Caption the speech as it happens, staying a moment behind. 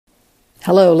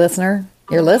Hello, listener.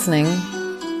 You're listening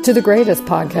to the greatest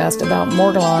podcast about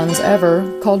Morgellons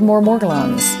ever, called More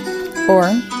Morgellons, or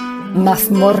Más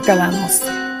Morgellanos.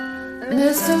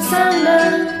 Mr.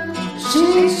 Sandman,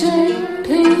 Xi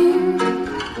Jinping,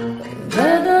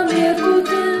 Vladimir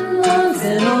Putin was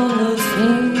in on the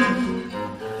scheme.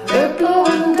 They're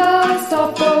blowing dust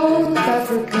off both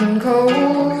African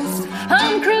coasts.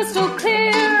 I'm crystal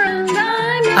clear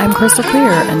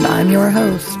and I'm your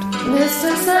host.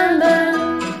 Mr.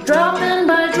 Sandman, dropping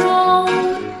by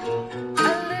drone.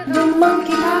 The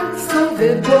monkeypox,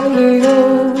 COVID,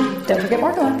 polio. Don't forget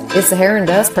Morgellons. Is Sahara and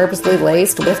dust purposely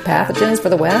laced with pathogens for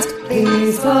the West?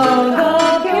 Please plug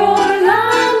up your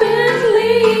lambent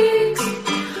leaks.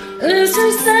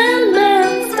 Mr.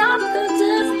 Sandman, stop the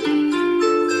disease.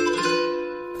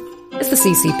 It's the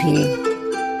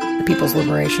CCP, the People's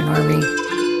Liberation Army,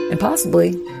 and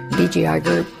possibly BGI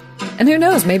Group. And who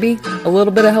knows, maybe a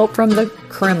little bit of help from the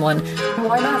Kremlin.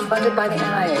 Why not funded by the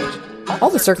NIH? All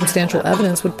the circumstantial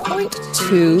evidence would point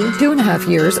to 2.5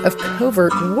 years of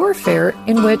covert warfare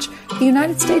in which the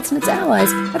United States and its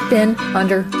allies have been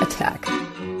under attack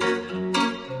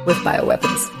with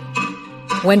bioweapons.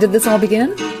 When did this all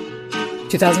begin?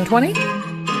 2020?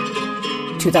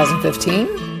 2015?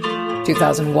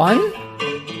 2001?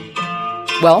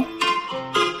 Well,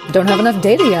 don't have enough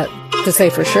data yet to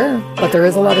say for sure, but there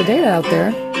is a lot of data out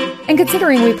there. And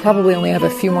considering we probably only have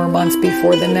a few more months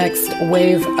before the next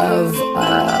wave of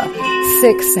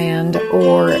sick sand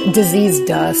or disease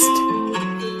dust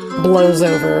blows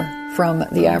over from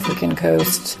the African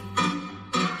coast.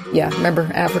 Yeah,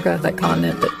 remember Africa, that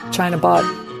continent that China bought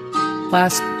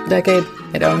last decade?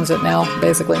 It owns it now,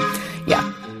 basically.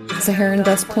 Yeah, Saharan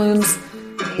dust plumes,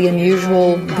 the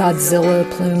unusual Godzilla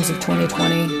plumes of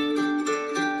 2020.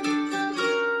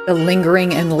 The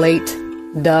lingering and late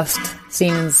dust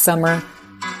seen in summer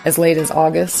as late as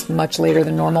August, much later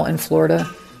than normal in Florida,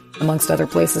 amongst other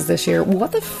places this year.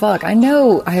 What the fuck? I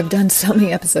know I have done so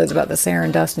many episodes about the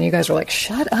Saharan dust, and you guys are like,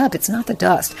 shut up, it's not the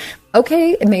dust.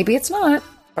 Okay, maybe it's not,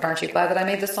 but aren't you glad that I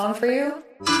made this song for you?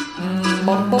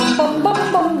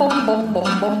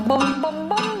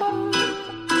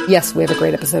 Yes, we have a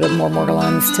great episode of More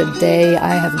Morgellons. Today,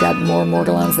 I have got more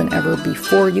Morgellons than ever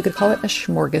before. You could call it a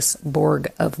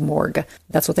smorgasbord of morgue.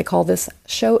 That's what they call this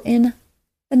show in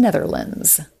the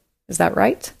Netherlands. Is that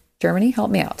right? Germany,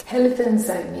 help me out. Helfen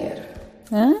Sie mir.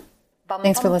 Huh?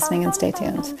 Thanks for listening and stay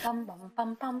tuned.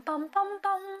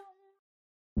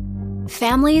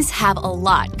 Families have a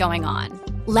lot going on.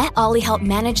 Let Ollie help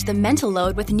manage the mental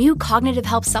load with new cognitive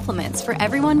help supplements for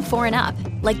everyone 4 and up,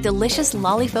 like delicious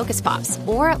Lolly Focus Pops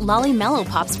or Lolly Mellow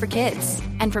Pops for kids.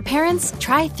 And for parents,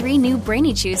 try 3 new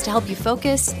Brainy Chews to help you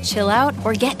focus, chill out,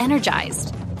 or get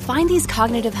energized. Find these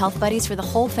cognitive health buddies for the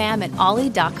whole fam at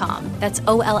ollie.com. That's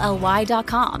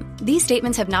OLLY.com. These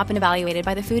statements have not been evaluated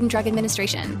by the Food and Drug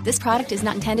Administration. This product is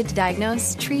not intended to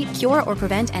diagnose, treat, cure, or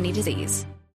prevent any disease.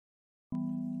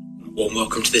 Warm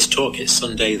welcome to this talk. It's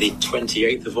Sunday the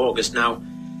 28th of August. Now,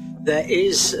 there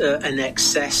is an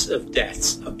excess of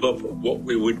deaths above what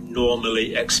we would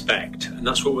normally expect, and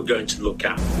that's what we're going to look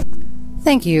at.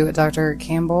 Thank you, Dr.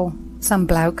 Campbell, some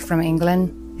bloke from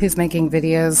England who's making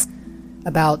videos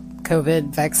about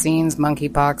COVID, vaccines,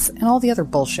 monkeypox, and all the other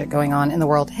bullshit going on in the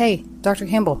world. Hey, Dr.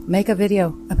 Campbell, make a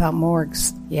video about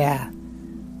morgues. Yeah,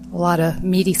 a lot of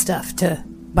meaty stuff to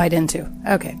bite into.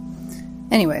 Okay.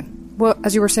 Anyway. Well,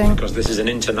 as you were saying... Because this is an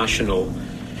international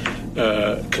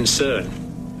concern,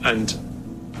 and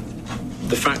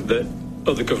the fact that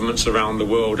other governments around the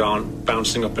world aren't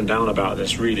bouncing up and down about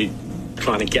this, really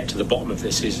trying to get to the bottom of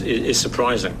this, is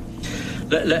surprising.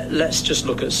 Let's just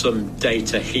look at some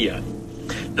data here.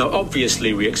 Now,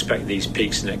 obviously, we expect these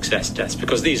peaks in excess deaths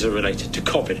because these are related to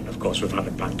COVID, and of course, we've had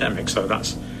a pandemic, so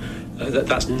that's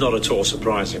not at all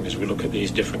surprising as we look at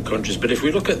these different countries. But if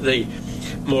we look at the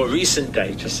more recent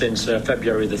data since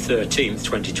February the 13th,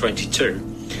 2022,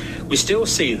 we still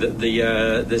see that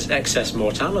there's excess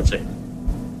mortality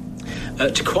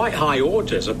to quite high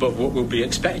orders above what would be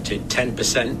expected,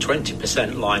 10%,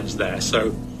 20% lines there.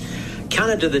 So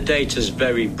Canada, the data's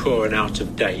very poor and out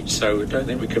of date, so I don't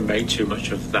think we can make too much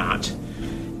of that.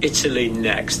 Italy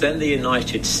next, then the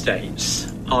United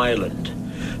States, Ireland.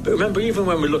 But remember, even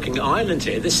when we're looking at Ireland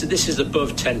here, this is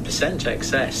above 10%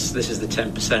 excess. This is the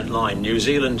 10% line. New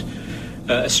Zealand,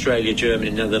 Australia, Germany,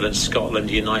 Netherlands,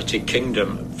 Scotland, United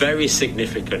Kingdom, very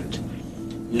significant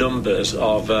numbers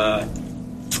of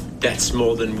deaths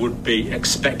more than would be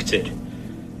expected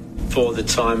for the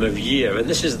time of year. And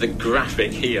this is the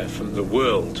graphic here from the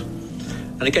world.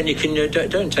 And again, you can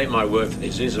don't take my word for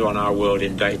this. These are on our world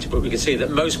in data, but we can see that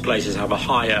most places have a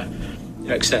higher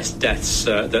excess deaths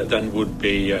than would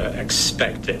be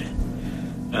expected.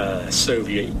 Not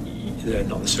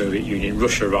the Soviet Union,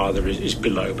 Russia rather, is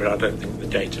below, but I don't think the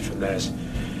data from there is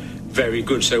very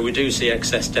good. So we do see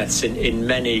excess deaths in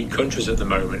many countries at the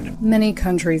moment. Many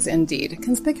countries indeed.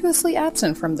 Conspicuously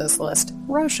absent from this list,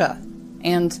 Russia,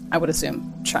 and I would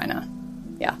assume China.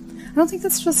 Yeah, I don't think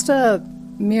that's just a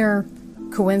mere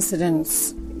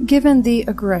coincidence, given the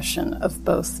aggression of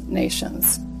both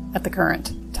nations at the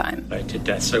current time. Related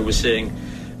deaths. So we're seeing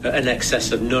an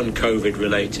excess of non-COVID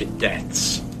related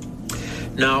deaths.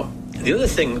 Now, the other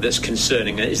thing that's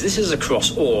concerning is this is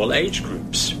across all age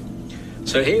groups.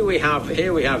 So here we have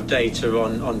data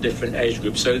on different age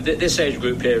groups. So this age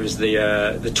group here is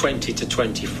the 20 to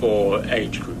 24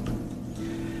 age group.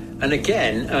 And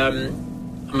again,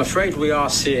 I'm afraid we are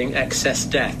seeing excess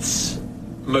deaths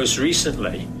most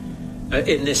recently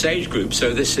in this age group.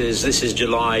 So this is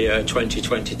July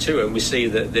 2022, and we see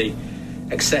that the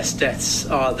excess deaths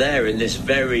are there in this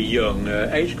very young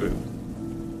age group.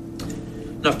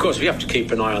 Now, of course, we have to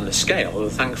keep an eye on the scale.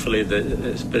 Thankfully,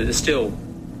 but there's still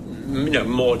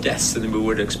more deaths than we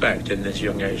would expect in this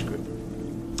young age group.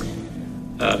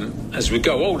 As we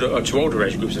go to older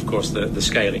age groups, of course, the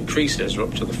scale increases. We're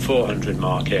up to the 400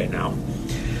 mark here now.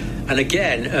 And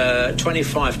again,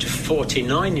 25 to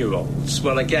 49-year-olds.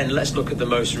 Well, again, let's look at the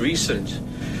most recent.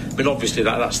 I mean, obviously,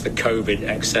 that's the COVID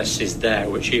excesses there,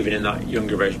 which even in that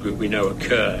younger age group we know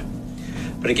occur.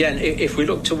 But again, if we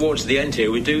look towards the end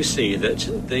here, we do see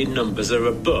that the numbers are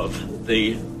above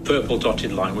the purple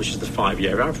dotted line, which is the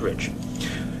 5-year average.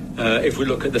 If we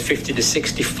look at the 50 to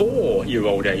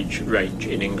 64-year-old age range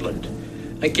in England,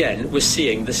 again, we're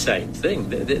seeing the same thing,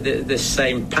 the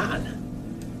same pattern.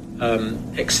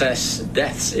 Excess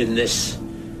deaths in this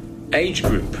age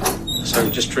group.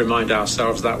 So just to remind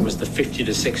ourselves, that was the 50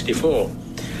 to 64.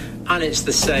 And it's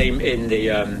the same in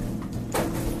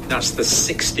that's the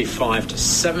 65 to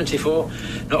 74.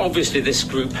 Now, obviously, this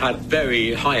group had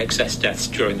very high excess deaths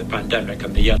during the pandemic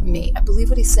and the young. I believe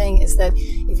what he's saying is that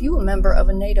if you're a member of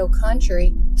a NATO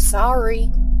country,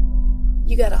 sorry,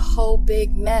 you got a whole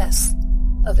big mess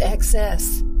of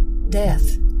excess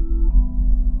death.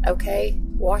 Okay,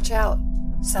 watch out.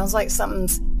 Sounds like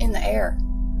something's in the air.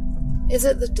 Is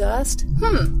it the dust?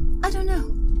 I don't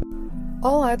know.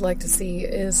 All I'd like to see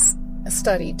is a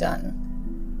study done,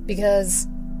 because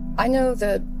I know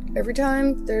that every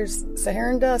time there's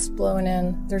Saharan dust blowing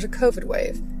in, there's a COVID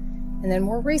wave. And then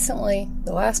more recently,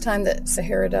 the last time that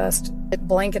Sahara dust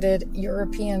blanketed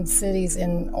European cities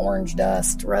in orange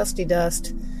dust, rusty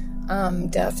dust,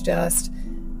 death dust,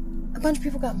 a bunch of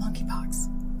people got monkeypox.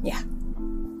 Yeah.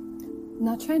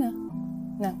 Not China.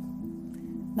 No.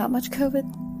 Not much COVID,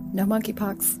 no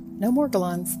monkeypox, no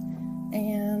morgellons,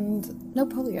 and no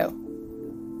polio.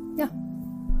 Yeah.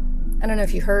 I don't know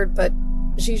if you heard, but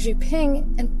Xi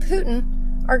Jinping and Putin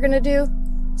are going to do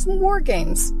some war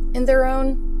games in their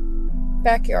own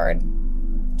backyard.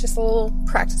 Just a little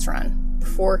practice run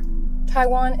before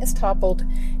Taiwan is toppled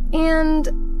and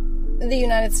the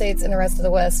United States and the rest of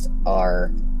the West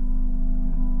are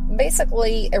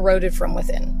basically eroded from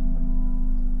within.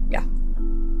 Yeah.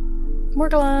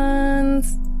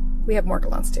 Morgellons. We have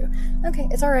morgellons too. Okay,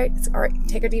 it's all right. It's all right.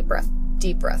 Take a deep breath.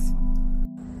 Deep breath.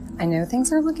 I know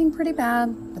things are looking pretty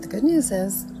bad, but the good news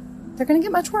is they're going to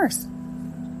get much worse.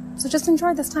 So just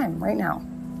enjoy this time right now.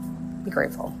 Be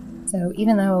grateful. So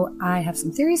even though I have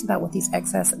some theories about what these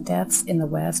excess deaths in the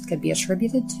West could be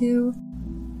attributed to,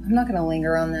 I'm not going to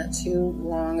linger on that too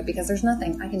long because there's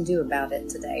nothing I can do about it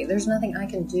today. There's nothing I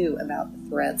can do about the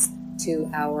threats to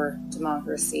our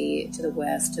democracy, to the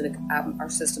West, to our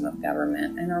system of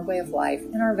government, and our way of life,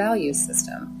 and our value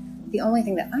system. The only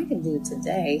thing that I can do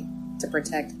today to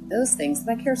protect those things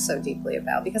that I care so deeply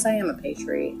about, because I am a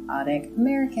patriotic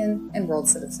American and world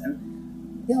citizen,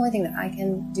 the only thing that I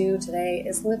can do today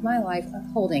is live my life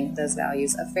upholding those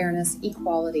values of fairness,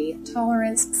 equality,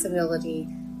 tolerance, civility,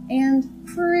 and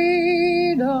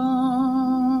freedom.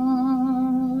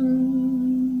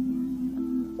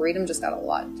 Freedom just got a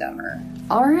lot dumber.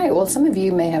 All right, well, some of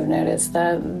you may have noticed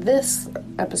that this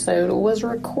episode was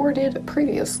recorded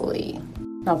previously.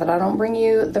 Not that I don't bring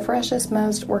you the freshest,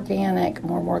 most organic,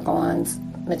 more morgellons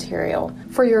material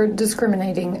for your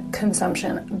discriminating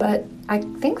consumption, but I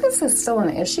think this is still an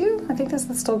issue. I think this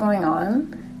is still going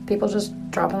on. People just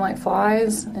dropping like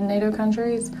flies in NATO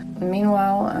countries.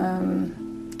 Meanwhile,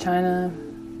 China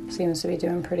seems to be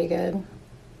doing pretty good.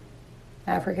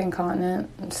 African continent,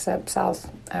 except South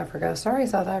Africa. Sorry,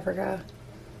 South Africa.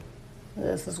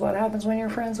 This is what happens when you're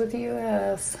friends with the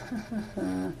U.S.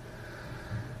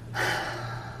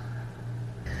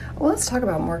 Well, let's talk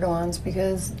about morgellons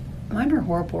because mine are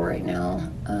horrible right now.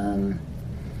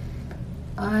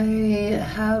 I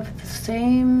have the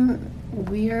same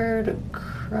weird,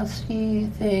 crusty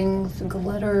things,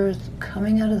 glitters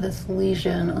coming out of this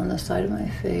lesion on the side of my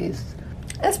face.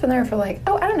 It's been there for like,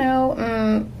 I don't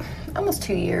know, almost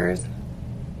 2 years.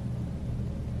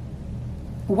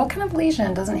 What kind of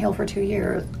lesion doesn't heal for 2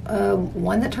 years?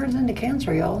 One that turns into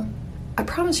cancer, y'all. I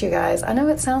promise you guys, I know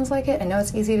it sounds like it. I know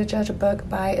it's easy to judge a book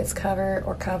by its cover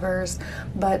or covers,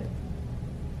 but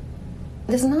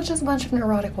this is not just a bunch of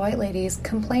neurotic white ladies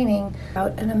complaining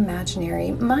about an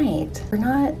imaginary mite. We're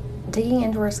not digging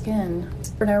into our skin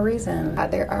for no reason.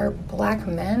 There are black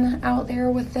men out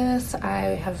there with this.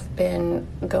 I have been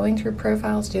going through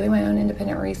profiles, doing my own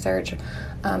independent research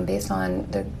based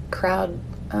on the crowd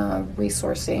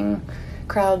resourcing,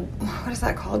 what is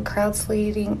that called? Crowd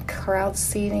seeding,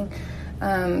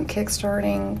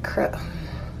 kickstarting,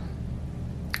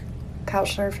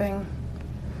 couch surfing.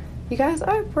 You guys,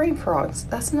 I have brain frogs.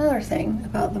 That's another thing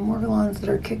about the Morgellons that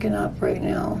are kicking up right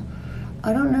now.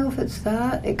 I don't know if it's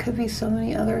that. It could be so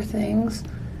many other things.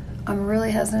 I'm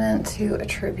really hesitant to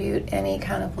attribute any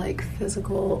kind of like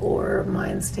physical or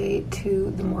mind state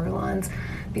to the Morgellons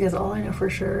because all I know for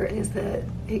sure is that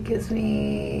it gives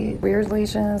me weird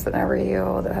lesions that never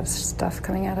heal, that have stuff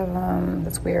coming out of them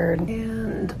that's weird.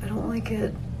 And I don't like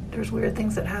it. There's weird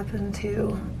things that happen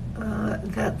too.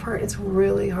 That part, it's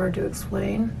really hard to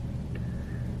explain.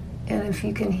 And if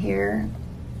you can hear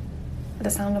the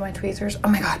sound of my tweezers, oh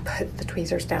my God, put the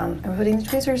tweezers down. I'm putting the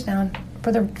tweezers down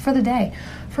for the day,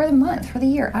 for the month, for the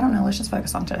year. I don't know, let's just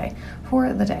focus on today.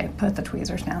 For the day, put the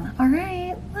tweezers down. All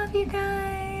right, love you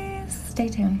guys. Stay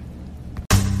tuned.